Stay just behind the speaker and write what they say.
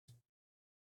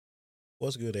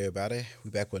What's good, everybody?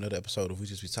 We back with another episode of We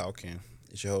Just Be Talking.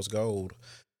 It's your host Gold.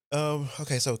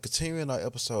 Okay, so continuing our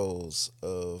episodes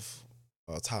of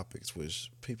topics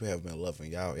which people have been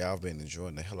loving. Y'all have been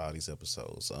enjoying the hell out of these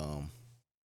episodes.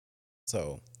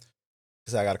 So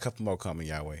cause I got a couple more coming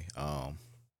your way.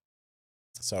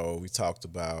 So we talked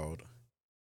about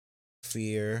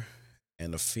fear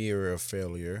and the fear of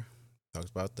failure. Talked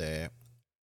about that,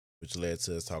 which led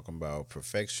to us talking about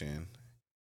perfection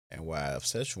and why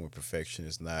obsession with perfection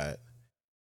is not a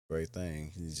great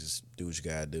thing. You just do what you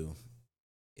gotta do.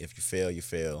 If you fail, you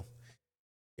fail.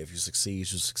 If you succeed, you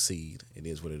succeed. It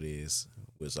is what it is,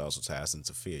 which also ties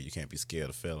into fear. You can't be scared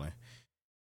of failing.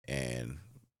 And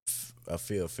a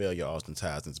fear of failure often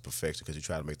ties into perfection because you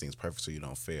try to make things perfect so you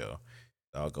don't fail.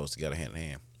 It all goes together hand in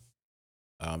hand.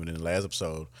 And in the last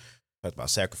episode, I talked about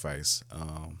sacrifice,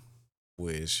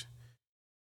 which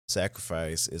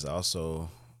sacrifice is also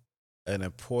an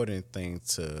important thing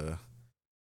to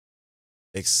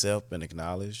accept and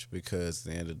acknowledge because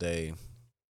at the end of the day,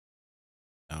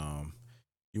 um,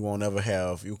 you won't ever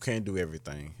have, you can't do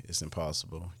everything. It's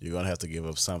impossible. You're going to have to give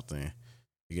up something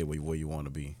to get where you want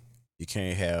to be. You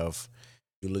can't have,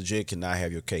 you legit cannot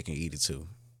have your cake and eat it too.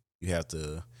 You have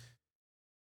to,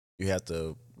 you have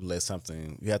to let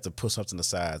something, you have to put something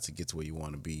aside to get to where you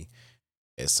want to be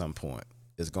at some point.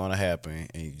 It's going to happen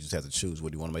and you just have to choose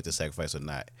whether you want to make the sacrifice or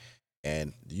not.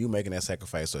 And you making that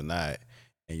sacrifice or not,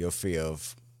 and your fear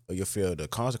of, or your fear of the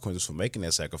consequences for making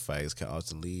that sacrifice can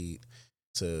also lead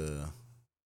to,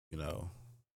 you know,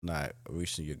 not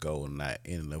reaching your goal and not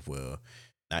ending up well,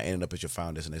 not ending up at your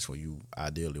final destination where you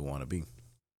ideally want to be,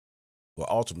 well,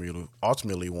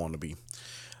 ultimately want to be.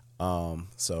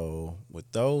 So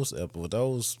with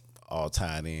those all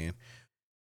tied in,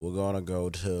 we're gonna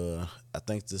go to. I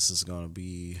think this is gonna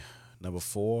be number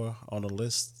 4 on the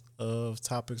list of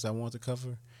topics I want to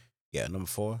cover. Yeah, number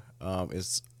 4.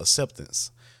 Is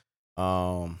acceptance.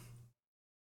 Um,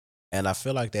 and I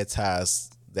feel like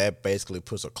that basically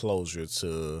puts a closure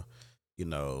to, you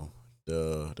know,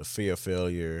 the fear of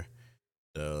failure,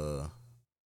 the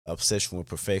obsession with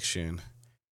perfection,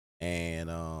 and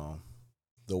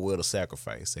the will to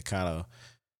sacrifice. It kind of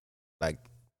like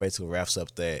basically wraps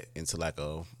up that into like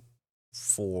a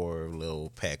 4 little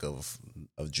pack of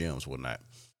gems, whatnot.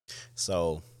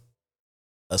 So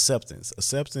acceptance.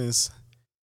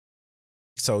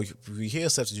 So if you hear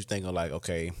acceptance, you think of like,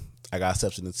 okay, I got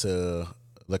accepted into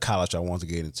the college I want to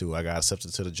get into. I got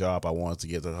accepted to the job I wanted to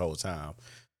get the whole time.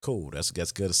 Cool, that's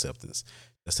good acceptance.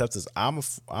 Acceptance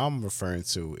I'm referring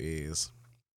to is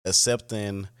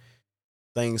accepting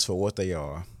things for what they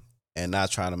are and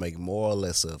not trying to make more or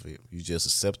less of it. You just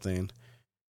accepting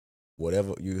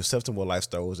whatever you accepting what life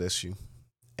throws at you,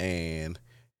 and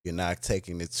you're not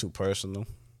taking it too personal.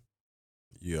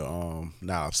 You're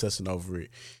not obsessing over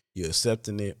it. You're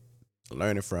accepting it,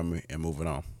 learning from it, and moving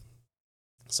on.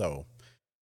 So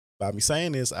by me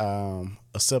saying this,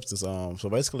 acceptance. So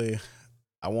basically,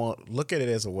 I want look at it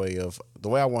as a way of the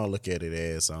way I want to look at it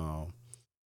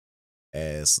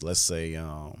as let's say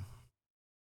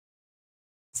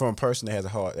from a person that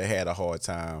had a hard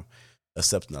time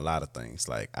accepting a lot of things.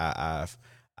 Like I've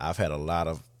had a lot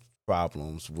of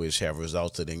problems which have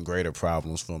resulted in greater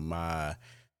problems from my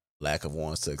lack of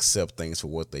wanting to accept things for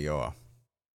what they are.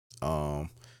 Um,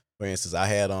 for instance, I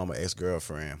had an ex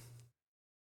girlfriend,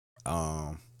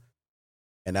 um,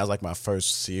 and that was like my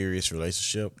first serious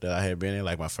relationship that I had been in,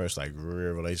 like my first like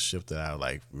real relationship that I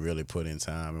like really put in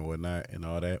time and whatnot and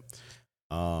all that.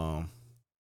 Um,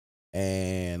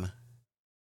 and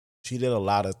she did a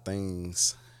lot of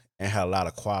things and had a lot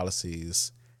of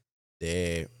qualities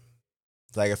that,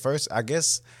 like at first, I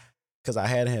guess, because I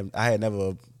had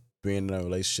never been in a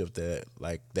relationship that,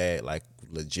 like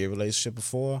legit relationship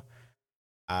before.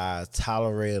 I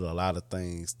tolerated a lot of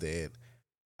things that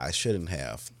I shouldn't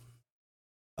have.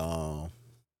 Um,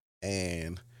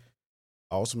 and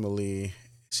ultimately,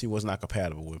 she was not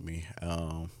compatible with me.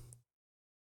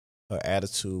 Her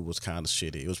attitude was kind of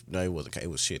shitty. It was no, it wasn't. It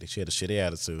was shitty. She had a shitty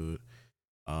attitude.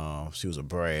 She was a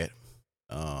brat.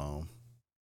 Um,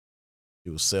 she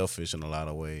was selfish in a lot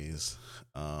of ways.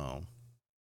 Um,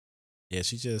 yeah, it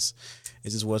just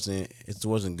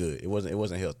wasn't good. It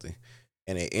wasn't healthy,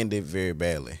 and it ended very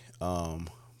badly.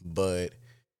 But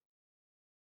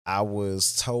I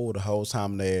was told the whole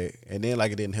time that, and then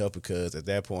like it didn't help because at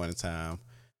that point in time,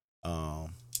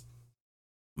 um,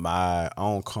 my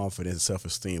own confidence and self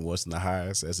esteem wasn't the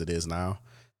highest as it is now.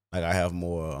 Like I have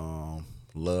more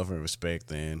love and respect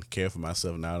and care for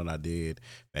myself now than I did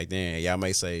back then. Y'all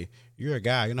may say you're a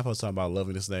guy, you're not supposed to talk about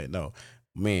loving this that. No,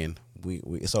 men, we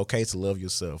it's okay to love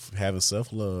yourself. Having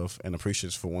self love and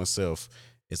appreciation for oneself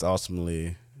is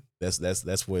ultimately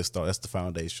That's where it starts. That's the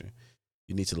foundation.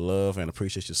 You need to love and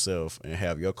appreciate yourself and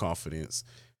have your confidence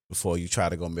before you try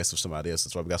to go mess with somebody else.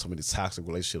 That's why we got so many toxic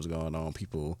relationships going on.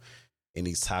 People in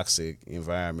these toxic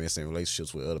environments and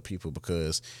relationships with other people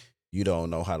because you don't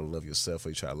know how to love yourself or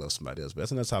you try to love somebody else. But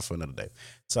that's another topic for another day.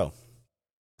 So,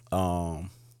 um,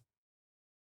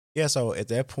 yeah, so at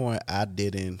that point, I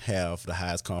didn't have the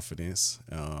highest confidence.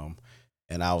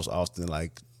 And I was often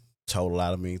like told a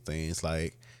lot of mean things.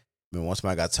 Like, I mean, once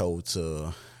I got told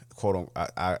to, quote unquote,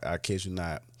 I kid you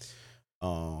not,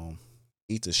 um,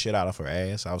 eat the shit out of her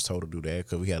ass. I was told to do that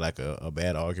because we had like a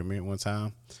bad argument one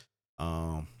time.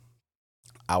 Um,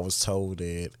 I was told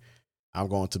that I'm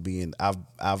going to be in. I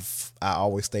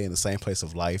always stay in the same place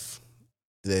of life.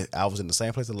 That I was in the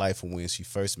same place of life from when she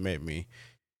first met me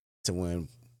to when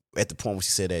at the point when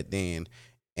she said that then,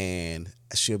 and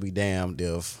she'll be damned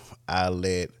if I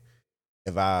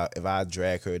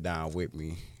drag her down with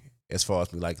me as far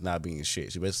as me like not being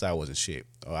shit. She basically said I wasn't shit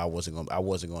or I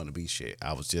wasn't going to be shit.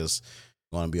 I was just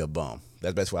going to be a bum.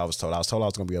 That's basically what I was told. I was told I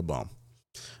was going to be a bum.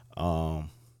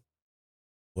 Um,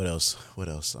 what else? What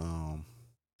else?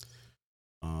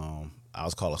 I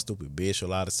was called a stupid bitch a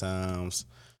lot of times,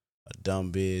 a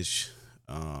dumb bitch.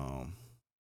 Um,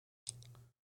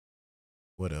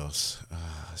 what else?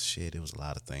 Shit, it was a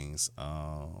lot of things.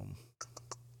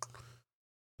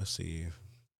 Let's see.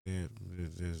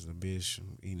 There's the bitch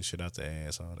eating shit out the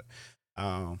ass, all that.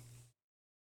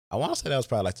 I want to say that was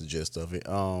probably like the gist of it.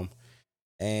 And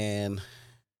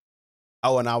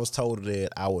and I was told that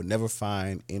I would never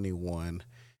find anyone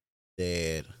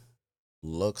that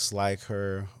looks like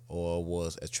her or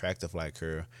was attractive like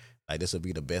her. Like this would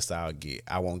be the best I'll get.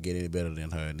 I won't get any better than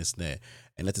her and this and that.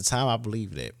 And at the time I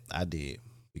believed that. I did.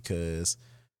 Because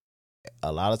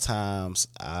a lot of times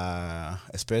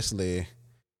especially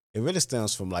it really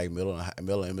stems from like middle and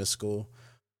middle school.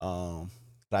 But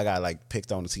I got like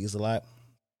picked on the tease a lot.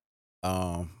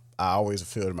 I always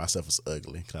feel myself as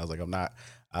ugly. Cause I was like,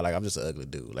 I'm just an ugly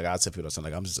dude. Like I tell people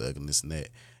something like I'm just ugly and this and that.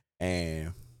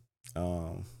 And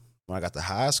when I got to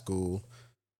high school,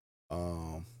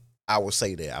 I would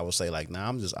say that. I would say like, nah,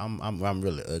 I'm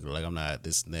really ugly. Like I'm not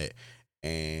this and that.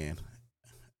 And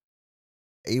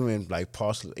even like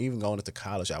partially even going into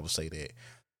college, I would say that.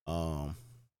 Um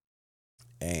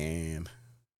and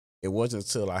it wasn't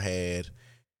until I had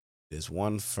this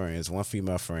one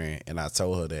female friend, and I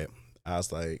told her that I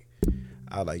was like,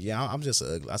 yeah, I'm just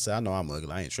ugly. I said, I know I'm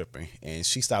ugly. I ain't tripping. And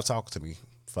she stopped talking to me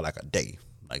for like a day,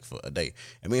 like for a day.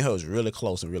 And me and her was really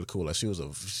close and really cool. Like she's one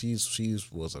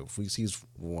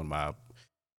of my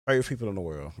favorite people in the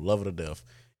world, love her to death.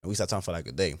 And we stopped talking for like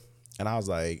a day. And I was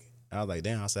like,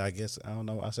 damn. I said, I guess I don't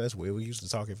know. I said, that's weird. We used to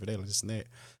talk every day like this and that.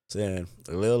 So then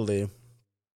literally,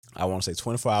 I want to say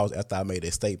 24 hours after I made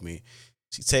that statement,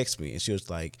 she texted me and she was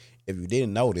like, if you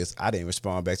didn't notice, I didn't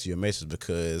respond back to your message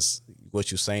because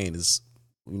what you're saying is,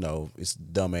 it's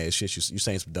dumbass shit. You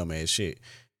saying some dumbass shit.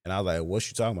 And I was like, what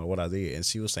you talking about? What I did? And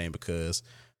she was saying because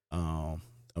of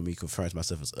me confirming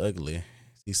myself as ugly.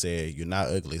 She said, you're not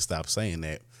ugly. Stop saying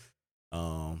that.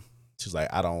 She's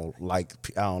like, I don't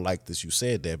like this. You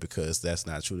said that because that's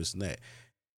not true. This and that.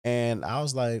 And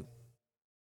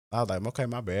okay,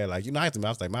 my bad. Like, I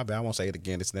was like, my bad. I won't say it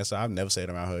again. This and that. So I've never said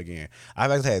it around her again.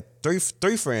 I've actually had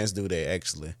three friends do that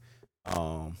actually.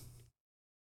 Um,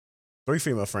 Three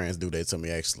female friends do that to me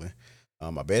actually.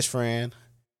 My best friend,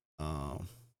 um,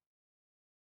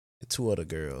 and two other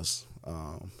girls,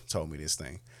 told me this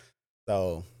thing.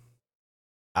 So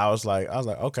I was like,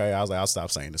 okay. I was like, I'll stop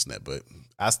saying this and that. But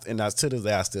to this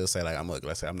day, I still say like I'm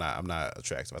ugly. I say I'm not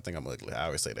attractive. I think I'm ugly. I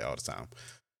always say that all the time.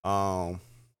 Um,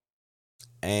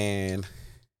 and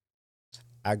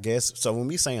I guess so. When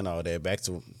me saying all that, back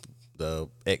to the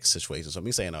ex situation. So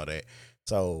me saying all that.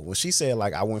 So when she said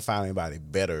like I wouldn't find anybody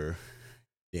better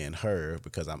than her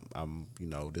because I'm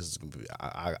this is gonna be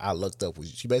I looked up with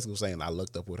she basically was saying I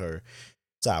looked up with her,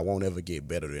 so I won't ever get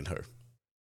better than her.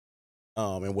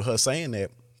 And with her saying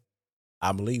that,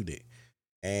 I believed it,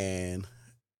 and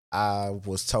I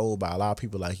was told by a lot of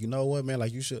people like, you know what, man,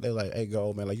 like you should. They're like, hey,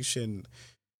 go, man, like you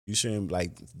shouldn't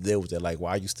like deal with that. Like,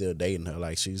 why are you still dating her?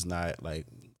 Like, she's not like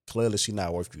clearly she's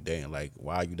not worth you dating. Like,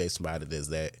 why are you dating somebody that's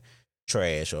that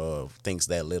trash or thinks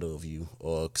that little of you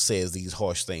or says these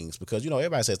harsh things? Because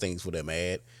everybody says things when they're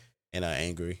mad and are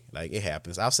angry. Like it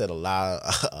happens. I've said a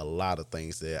lot of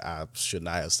things that I should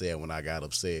not have said when I got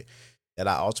upset that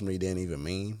I ultimately didn't even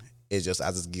mean. It's just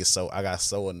I got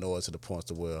so annoyed to the point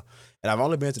to where, and I've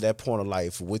only been to that point of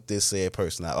life with this said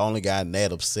person. I've only gotten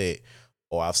that upset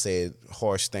or I've said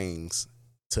harsh things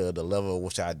to the level of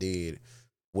which I did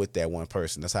with that one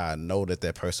person. That's how I know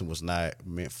that person was not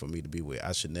meant for me to be with.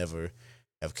 I should never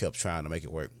have kept trying to make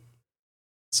it work.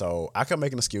 So I kept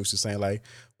making excuses saying like,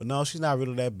 "But no, she's not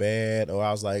really that bad." Or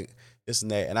I was like this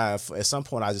and that, and I at some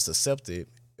point I just accepted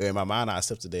in my mind. I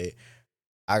accepted that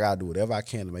I gotta do whatever I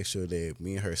can to make sure that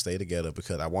me and her stay together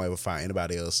because I won't ever find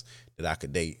anybody else that I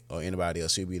could date or anybody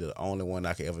else. She'd be the only one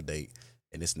I could ever date,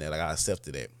 and this and that. Like I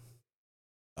accepted that.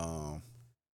 Um,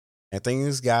 and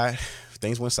things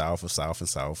went south and south and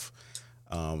south.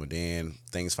 And then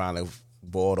things finally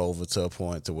boiled over to a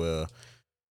point to where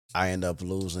I end up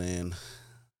losing.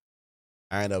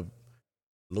 I end up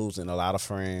losing a lot of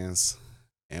friends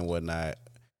and whatnot.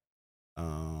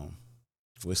 Um,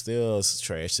 we're still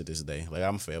trash to this day. Like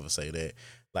I'm forever say that.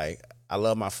 Like I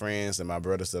love my friends and my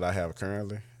brothers that I have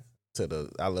currently.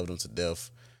 I love them to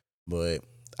death. But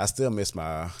I still miss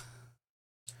my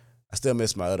I still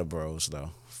miss my other bros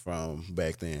though from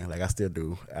back then. Like I still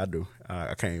do. I do.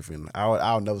 I can't even.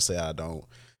 I'll never say I don't.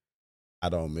 I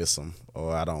don't miss them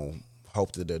or I don't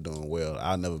hope that they're doing well.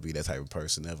 I'll never be that type of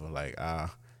person ever. Like I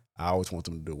always want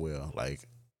them to do well. Like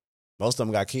most of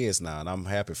them got kids now, and I'm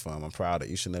happy for them. I'm proud of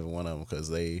each and every one of them because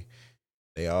they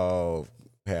all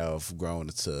have grown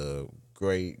into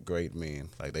great men.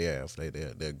 Like they have.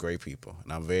 They're great people,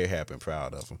 and I'm very happy and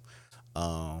proud of them.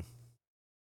 Um,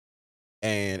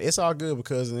 and it's all good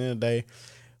because at the end of the day,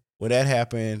 when that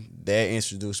happened, that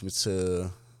introduced me to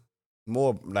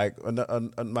more like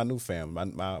my new fam,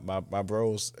 my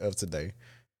bros of today.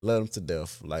 Love them to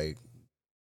death. Like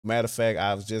matter of fact,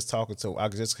 I was just talking to. I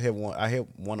just hit one. I hit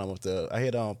one of them with the. I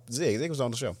hit Zig. Zig was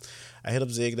on the show. I hit up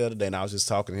Zig the other day, and I was just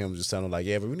talking to him, just telling him like,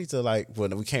 yeah, but we need to like. Well,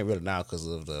 we can't really now because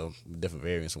of the different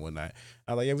variants and whatnot.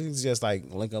 I was like, yeah, we need to just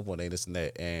like link up one day, this and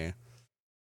that, and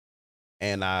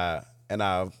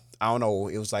I don't know.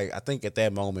 It was like I think at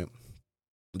that moment,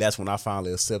 that's when I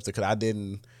finally accepted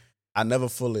because I never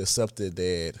fully accepted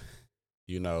that,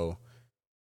 you know,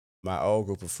 my old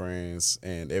group of friends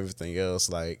and everything else,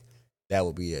 like that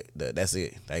would be it. That's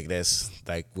it. Like that's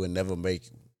like we'll never make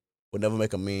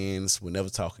amends. We'll never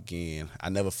talk again. I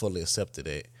never fully accepted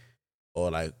it, or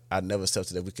like I never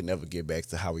accepted that we could never get back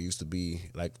to how we used to be,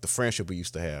 like the friendship we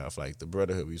used to have, like the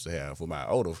brotherhood we used to have with my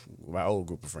old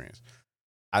group of friends.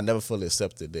 I never fully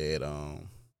accepted that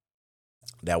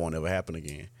that won't ever happen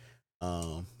again.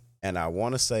 Um, and I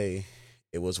want to say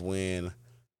it was when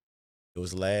it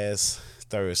was last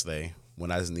Thursday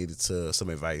when I just needed some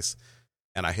advice,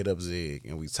 and I hit up Zig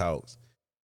and we talked.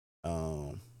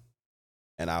 Um,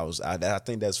 and I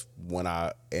think that's when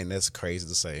and that's crazy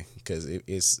to say because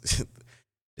it's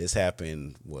this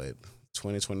happened what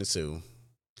 2022.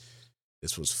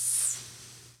 This was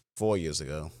 4 years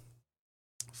ago.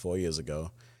 4 years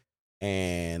ago,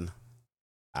 and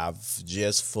I've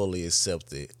just fully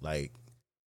accepted like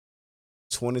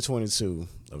 2022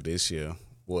 of this year.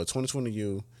 Well,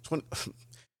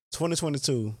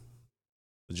 2022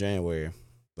 January.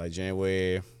 Like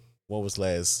January, what was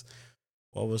last?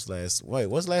 What was last? Wait,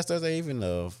 what's last Thursday even?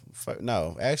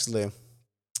 No, actually,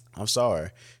 I'm sorry.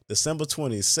 December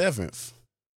 27th.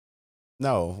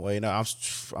 No, wait, no,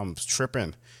 I'm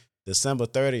tripping. December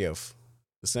 30th.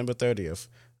 December 30th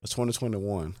of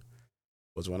 2021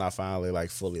 was when I finally like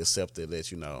fully accepted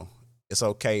that it's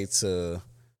okay to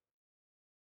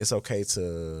it's okay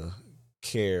to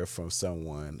care from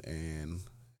someone and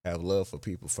have love for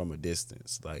people from a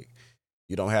distance. Like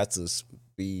you don't have to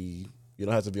be you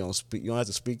don't have to be on speak you don't have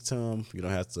to speak to them. You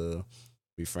don't have to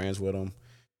be friends with them.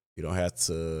 You don't have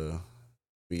to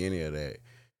be any of that.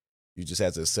 You just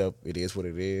have to accept it is what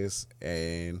it is,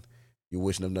 and you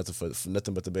wish them nothing for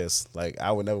nothing but the best. Like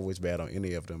I would never wish bad on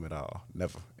any of them at all,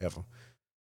 never ever.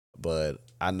 But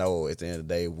I know at the end of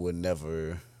the day we'll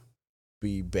never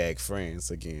be back friends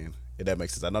again. If that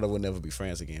makes sense, I know that we'll never be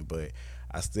friends again, but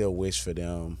I still wish for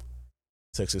them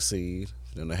to succeed,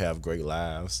 for them to have great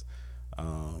lives,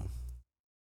 um,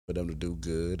 for them to do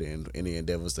good in any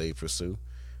endeavors they pursue.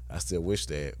 I still wish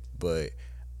that, but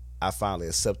I finally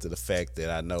accepted the fact that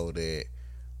I know that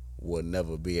we'll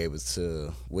never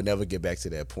get back to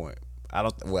that point. I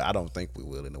don't think we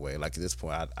will in a way. Like at this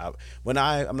point, I'm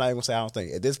not even gonna say I don't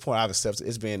think. At this point, I've accepted.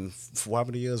 It's been for how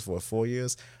many years? For 4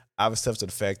 years, I've accepted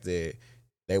the fact that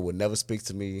they will never speak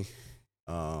to me.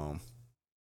 Um,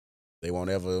 they won't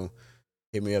ever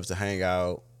hit me up to hang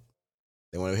out.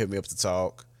 They won't ever hit me up to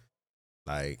talk.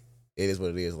 Like it is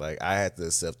what it is. Like I had to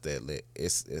accept that. It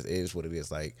is what it is.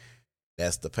 Like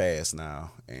that's the past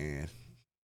now, and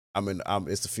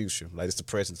it's the future. Like it's the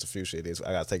present, it's the future. It is.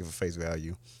 I gotta take it for face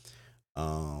value.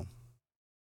 Um,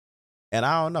 and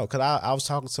I don't know, cause I was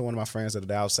talking to one of my friends the other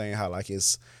day. I was saying how like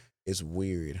it's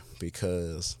weird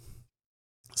because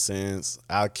since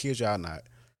I kid y'all not,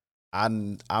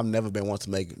 I've never been one to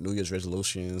make New Year's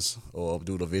resolutions or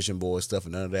do the vision board stuff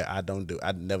and none of that. I don't do.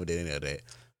 I never did any of that.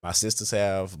 My sisters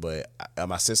have, but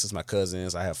my sisters, my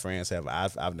cousins, I have friends have.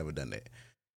 I've never done that.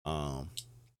 Um,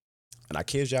 and I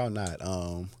kid y'all not.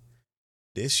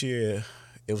 This year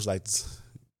it was like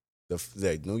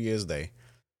the New Year's Day.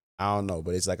 I don't know,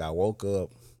 but it's like I woke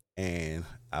up and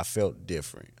I felt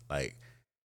different. Like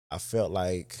I felt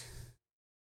like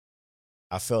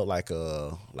I felt like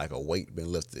a weight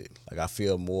been lifted. Like I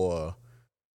feel more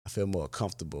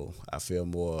comfortable. I feel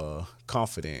more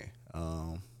confident.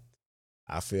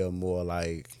 I feel more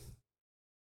like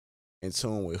in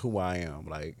tune with who I am,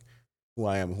 like who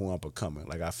I am and who I'm becoming.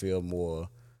 Like I feel more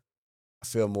I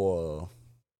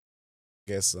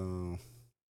guess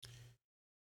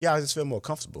yeah, I just feel more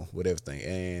comfortable with everything.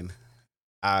 And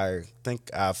I think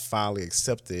I finally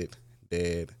accepted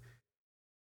that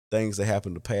things that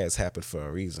happened in the past happened for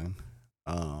a reason.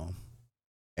 Um,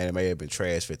 and it may have been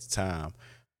trash at the time,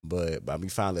 but by me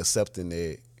finally accepting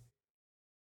that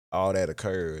all that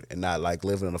occurred and not like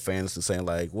living in a fantasy saying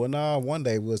like, well, no, one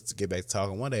day we'll get back to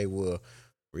talking. One day we'll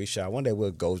reach out. One day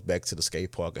we'll go back to the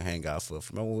skate park and hang out for.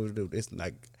 Remember what we do? It's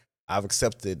like I've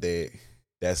accepted that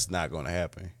that's not going to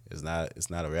happen. It's not. It's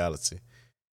not a reality,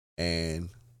 and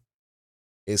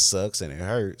it sucks and it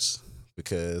hurts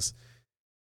because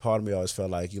part of me always felt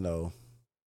like I don't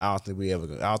think we ever.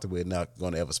 I don't think we're not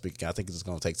going to ever speak again. I think it's just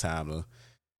going to take time to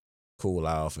cool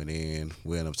off and then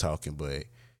we end up talking, but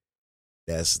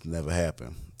that's never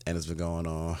happened, and it's been going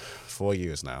on 4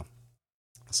 years now.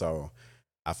 So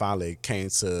I finally came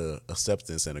to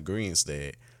acceptance and agreement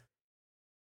that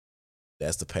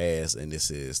that's the past and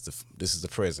this is the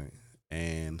present,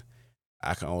 and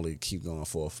I can only keep going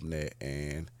forward from that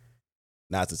and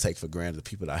not to take for granted the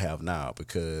people that I have now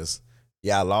because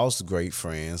yeah, I lost great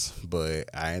friends, but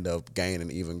I end up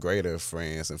gaining even greater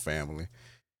friends and family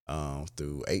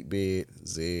through 8-bit,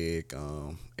 Zig,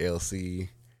 LC,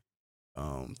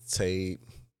 Tate,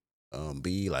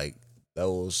 B, like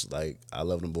those, like I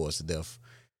love them boys to death.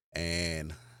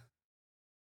 And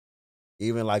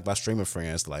even like my streaming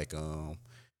friends like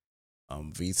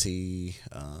VT,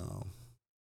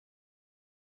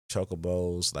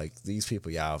 Chocobos, like these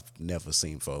people y'all have never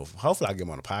seen before. Hopefully I get them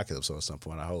on a podcast episode at some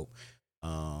point, I hope.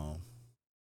 Um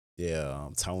yeah,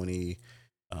 Tony,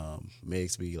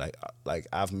 Migsby, like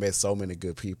I've met so many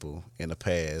good people in the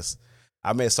past.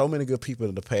 I met so many good people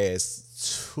in the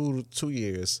past 2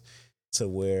 years to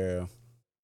where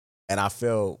and I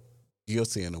felt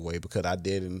guilty in a way because I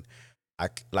didn't. I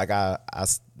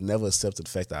never accepted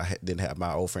the fact that didn't have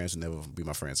my old friends would never be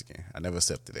my friends again. I never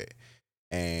accepted it,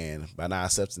 and by not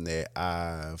accepting that,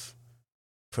 I've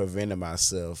prevented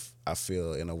myself. I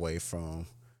feel in a way from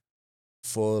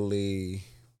fully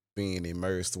being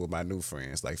immersed with my new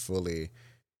friends, like fully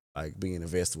like being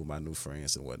invested with my new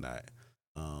friends and whatnot.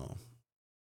 Um,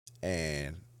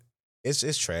 and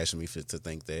it's trash to me to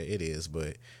think that it is,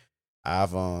 but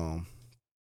I've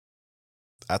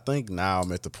I think now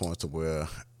I'm at the point to where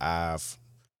I've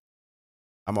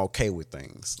I'm okay with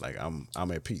things. Like I'm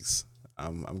at peace.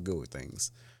 I'm good with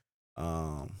things.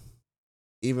 Um,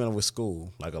 even with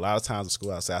school, like a lot of times in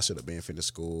school, I say I should have been finished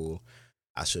school.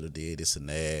 I should have did this and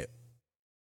that.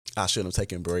 I shouldn't have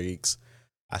taken breaks.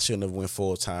 I shouldn't have went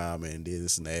full time and did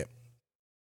this and that.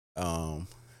 Um,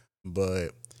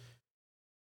 but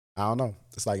I don't know.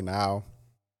 It's like now,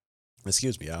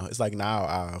 excuse me, y'all. It's like now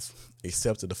I've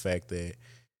accepted the fact that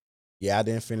yeah, I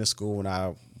didn't finish school when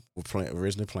I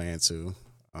originally planned to.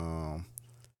 Um,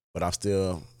 but I'm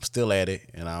still at it,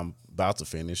 and I'm about to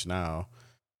finish now.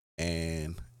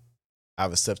 And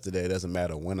I've accepted that it doesn't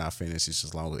matter when I finish; it's just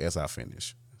as long as I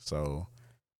finish. So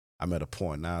I'm at a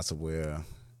point now to where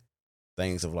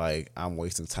things of like I'm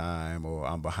wasting time or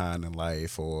I'm behind in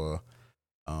life or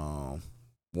um,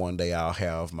 one day I'll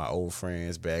have my old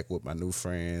friends back with my new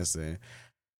friends, and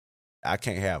I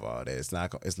can't have all that. It's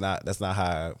not. It's not. That's not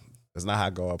how. That's not how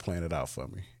God planned it out for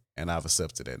me, and I've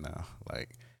accepted it now.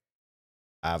 Like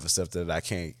I've accepted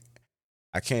that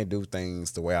I can't do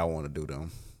things the way I want to do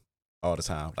them all the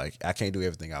time. Like I can't do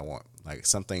everything I want. Like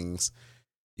some things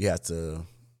you have to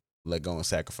let go and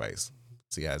sacrifice.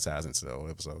 See how it ties into the old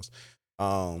episodes.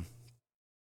 Um,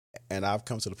 and I've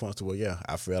come to the point to where yeah,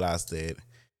 I've realized that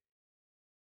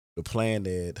the plan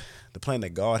that the plan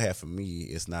that God had for me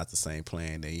is not the same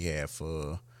plan that He had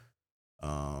for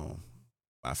um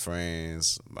my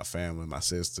friends, my family, my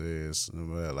sisters.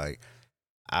 Like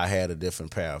I had a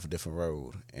different path, a different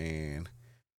road, and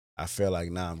I feel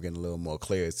like now I'm getting a little more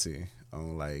clarity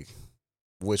on like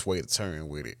which way to turn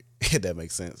with it. If that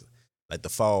makes sense. Like the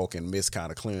fog and mist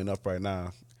kind of clearing up right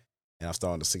now, and I'm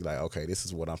starting to see like, okay, this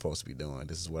is what I'm supposed to be doing.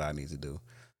 This is what I need to do.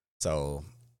 So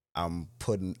I'm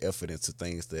putting effort into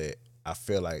things that I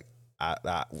feel like I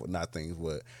not things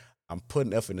what I'm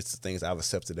putting effort into things I've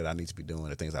accepted that I need to be doing,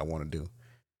 the things I want to do,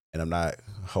 and I'm not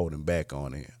holding back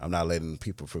on it. I'm not letting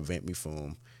people prevent me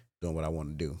from doing what I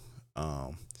want to do.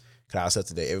 Cause I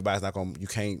accepted that everybody's not gonna. You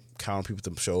can't count on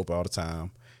people to show up all the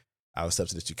time. I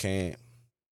accepted that you can't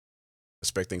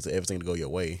expect everything to go your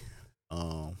way.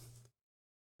 Um,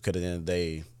 because at the end of the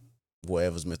day,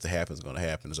 whatever's meant to happen is gonna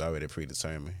happen. It's already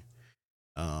predetermined.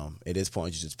 At this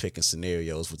point, you're just picking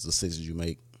scenarios with the decisions you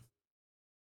make.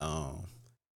 Um,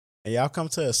 and y'all come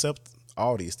to accept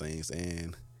all these things,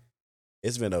 and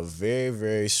it's been a very,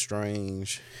 very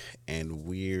strange and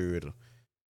weird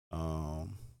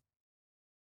um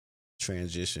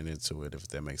transition into it, if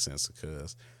that makes sense.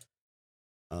 Because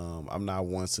I'm not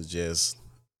one to just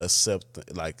accept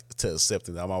it.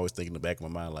 I'm always thinking in the back of my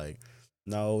mind, like,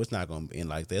 no, it's not gonna end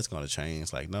like that. It's gonna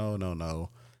change. Like, no, no, no,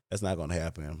 that's not gonna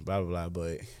happen. Blah blah blah.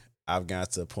 But I've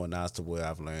got to a point now to where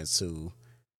I've learned to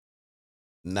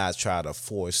not try to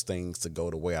force things to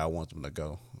go the way I want them to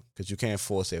go. Because you can't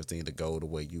force everything to go the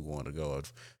way you want to go. Or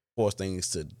force things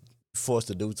to force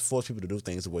people to do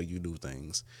things the way you do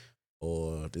things,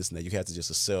 or this and that. You have to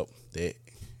just accept that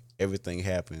everything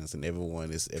happens, and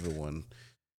everyone is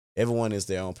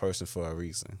their own person for a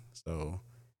reason. So,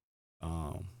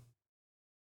 um,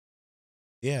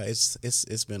 yeah,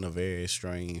 it's been a very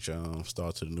strange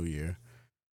start to the new year.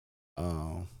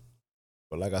 Um,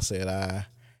 but like I said,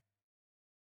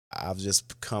 I've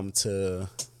just come to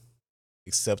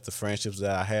accept the friendships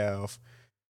that I have,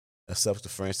 accept the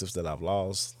friendships that I've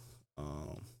lost,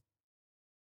 um,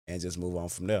 and just move on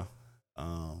from there.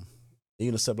 Um,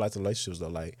 even accept like the relationships though,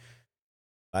 like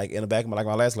in the back of my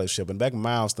last relationship, in the back of my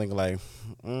mind, I was thinking like,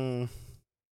 mm,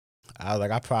 I was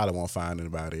like, I probably won't find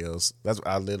anybody else. That's what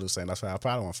I literally saying. That's why I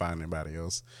probably won't find anybody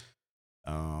else.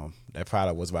 That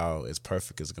probably was about as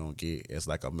perfect as it's gonna get. It's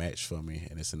like a match for me,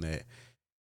 and this and that.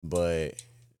 But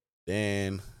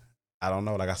then I don't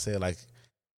know. Like I said, like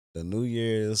the New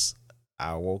Year's,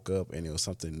 I woke up and it was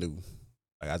something new.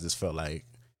 Like I just felt like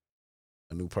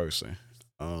a new person.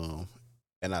 Um,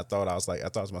 and I thought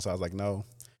to myself, I was like, no,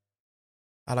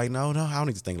 no, I don't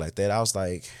need to think like that. I was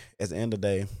like, at the end of the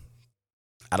day,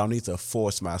 I don't need to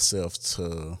force myself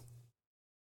to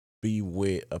be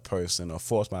with a person or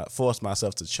force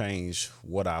myself to change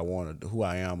what I want to do, who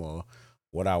I am, or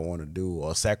what I want to do,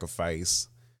 or sacrifice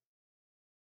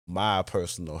my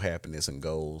personal happiness and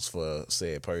goals for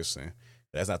said person.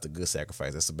 That's not the good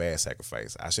sacrifice. That's a bad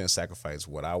sacrifice. I shouldn't sacrifice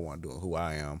what I want to do and who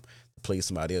I am to please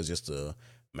somebody else just to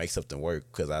make something work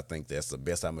because I think that's the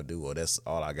best I'm gonna do or that's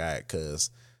all I got. Because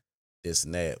this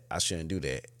and that, I shouldn't do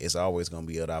that. It's always gonna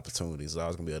be other opportunities. It's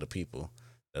always gonna be other people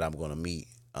that I'm gonna meet.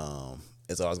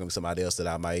 It's always gonna be somebody else that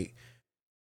I might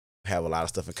have a lot of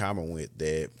stuff in common with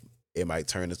that it might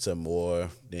turn into more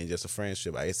than just a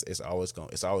friendship. Like it's always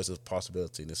a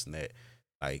possibility. This and that.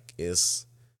 Like it's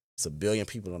a billion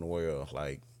people in the world.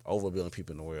 Like over a billion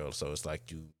people in the world. So it's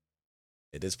like you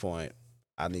at this point.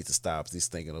 I need to stop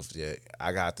just thinking of yeah.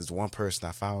 I got this one person.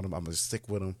 I found him. I'm gonna stick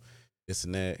with him. This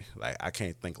and that. Like I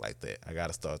can't think like that. I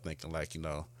gotta start thinking like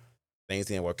things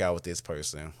didn't work out with this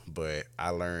person, but I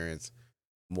learned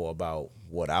more about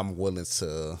what I'm willing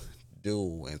to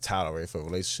do and tolerate for a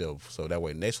relationship. So that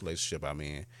way, next relationship I'm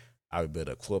in, I'll be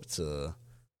better equipped to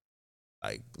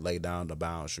like lay down the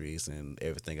boundaries and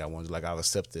everything I want. Like I've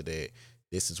accepted that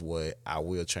this is what I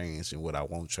will change and what I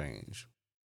won't change.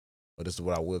 But this is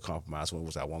what I will compromise and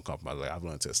what I won't compromise. Like I've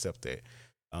learned to accept that.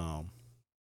 Um,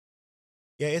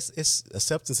 yeah, it's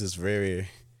acceptance is very,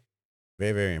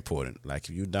 very, very important. Like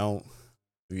if you don't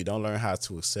learn how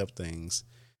to accept things,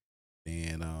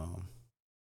 then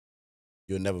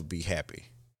you'll never be happy.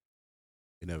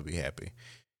 You'll never be happy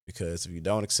because if you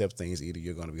don't accept things, either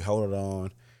you're going to be holding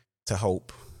on to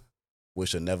hope,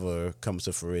 which will never come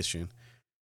to fruition,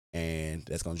 and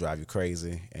that's going to drive you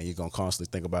crazy, and you're going to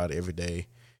constantly think about it every day,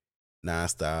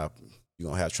 nonstop. You're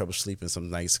going to have trouble sleeping some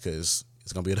nights because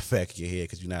it's going to be in the back of your head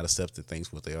because you're not accepting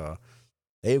things what they are.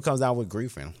 It even comes down with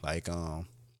grieving. Like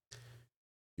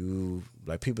you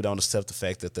like people don't accept the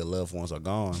fact that their loved ones are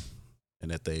gone and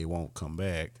that they won't come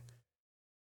back,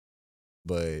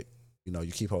 but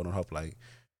you keep holding hope. Like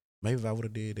maybe if I would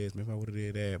have did this, maybe I would have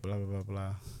did that, blah blah blah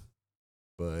blah.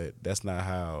 But that's not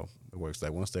how it works.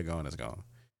 Like once they're gone, it's gone.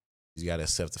 You got to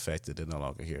accept the fact that they're no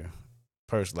longer here,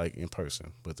 like in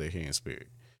person, but they're here in spirit.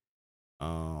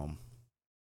 Um,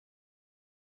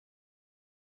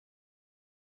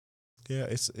 yeah,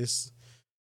 it's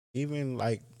even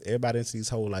like everybody into these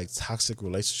whole like toxic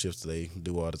relationships they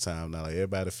do all the time now. Like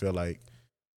everybody feel like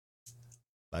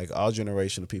our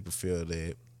generation of people feel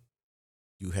that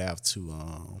you have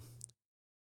to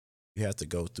you have to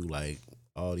go through like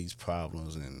all these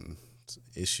problems and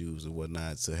issues and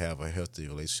whatnot to have a healthy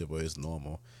relationship where it's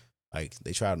normal. Like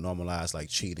they try to normalize like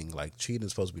cheating. Like cheating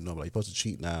is supposed to be normal. Like, you're supposed to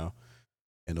cheat now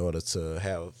in order to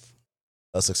have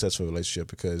a successful relationship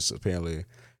because apparently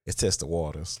it tests the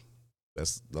waters.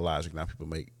 That's the logic now people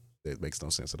make that makes no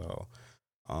sense at all.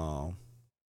 Um,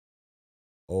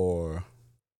 or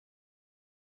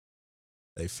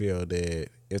they feel that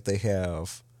if they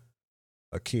have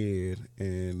a kid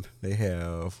and they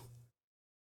have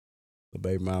the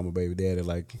baby mama, baby daddy,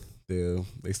 like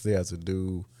they still have to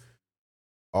do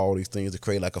all these things to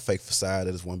create like a fake facade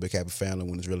that is one big happy family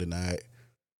when it's really not.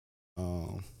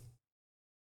 Um,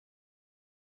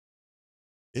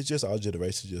 it's just our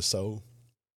generation just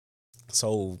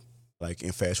so like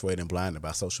infatuated and blinded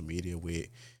by social media with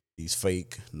these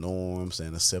fake norms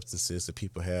and acceptances that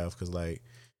people have. Because like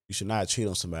you should not cheat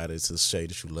on somebody to say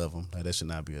that you love them. Like that should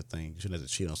not be a thing. You shouldn't have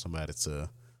to cheat on somebody to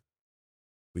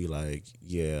be like,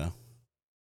 yeah,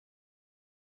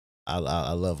 I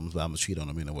love them, but I'm gonna cheat on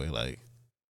them anyway. Like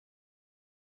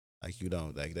you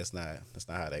don't like that's not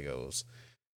how that goes.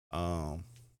 Um,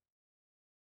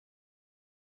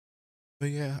 but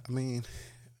yeah, I mean,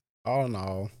 all in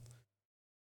all,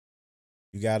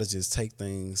 you gotta just take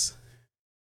things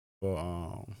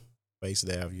for face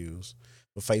values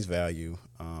for face value.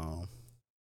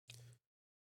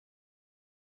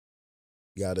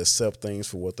 You gotta accept things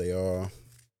for what they are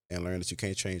and learn that you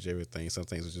can't change everything. Some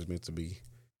things are just meant to be.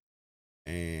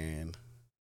 And,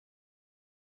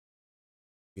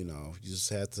 you just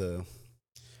have to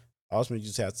ultimately you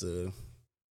just have to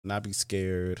not be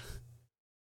scared,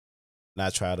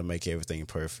 not try to make everything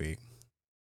perfect.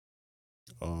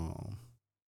 Um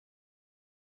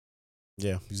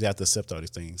yeah, you just have to accept all these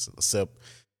things. Accept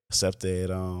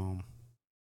that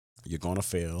you're gonna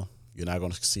fail. You're not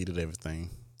gonna succeed at everything.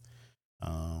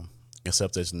 Um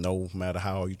Accept that no matter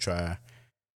how hard you try,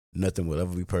 nothing will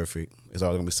ever be perfect. It's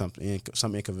always gonna be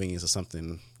some inconvenience or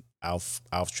something off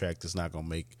track that's not gonna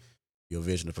make your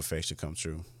vision of perfection come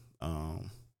true. Um,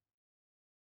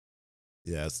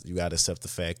 yeah, you gotta accept the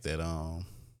fact that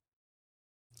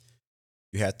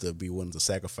you have to be willing to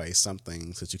sacrifice some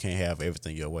things that you can't have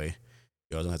everything your way.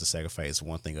 You always gonna have to sacrifice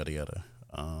one thing or the other.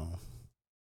 Um,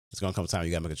 it's gonna come a time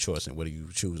you gotta make a choice, and whether you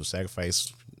choose to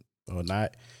sacrifice or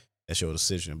not, that's your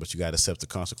decision. But you gotta accept the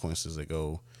consequences that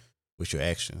go with your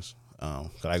actions.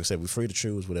 'Cause like I said, we're free to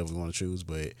choose whatever we want to choose,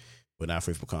 but we're not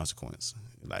free from consequence.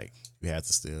 Like you have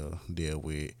to still deal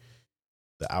with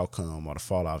the outcome or the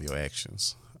fallout of your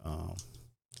actions.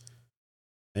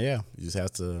 And yeah, you just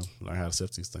have to learn how to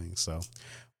accept these things. So,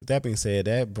 with that being said,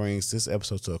 that brings this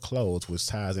episode to a close, which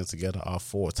ties in together our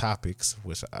four topics,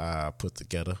 which I put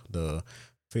together: the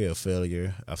fear of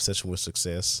failure, obsession with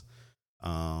success,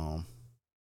 um,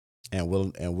 and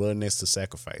willingness to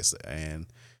sacrifice, and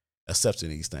accepting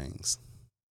these things,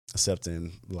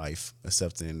 accepting life,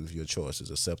 accepting your choices,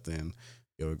 accepting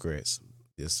your regrets,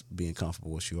 just being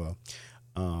comfortable with you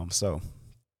are. So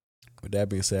with that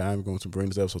being said, I'm going to bring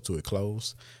this episode to a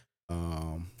close.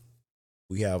 Um,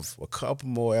 we have a couple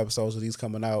more episodes of these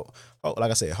coming out. Oh,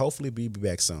 like I said, hopefully be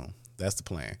back soon. That's the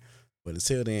plan. But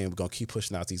until then, we're gonna keep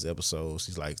pushing out these episodes.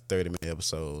 These like 30-minute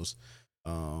episodes,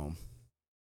 um,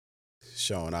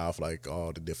 showing off like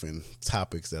all the different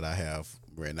topics that I have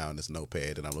right now in this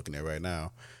notepad that I'm looking at right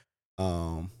now.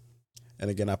 Um, and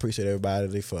again, I appreciate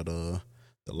everybody for the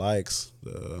likes,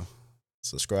 the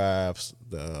subscribes,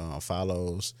 the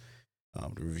follows, the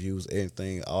reviews,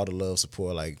 anything, all the love,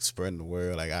 support, like spreading the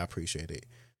word. Like I appreciate it.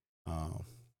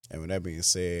 And with that being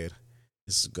said,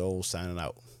 this is Gold signing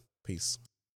out. Peace.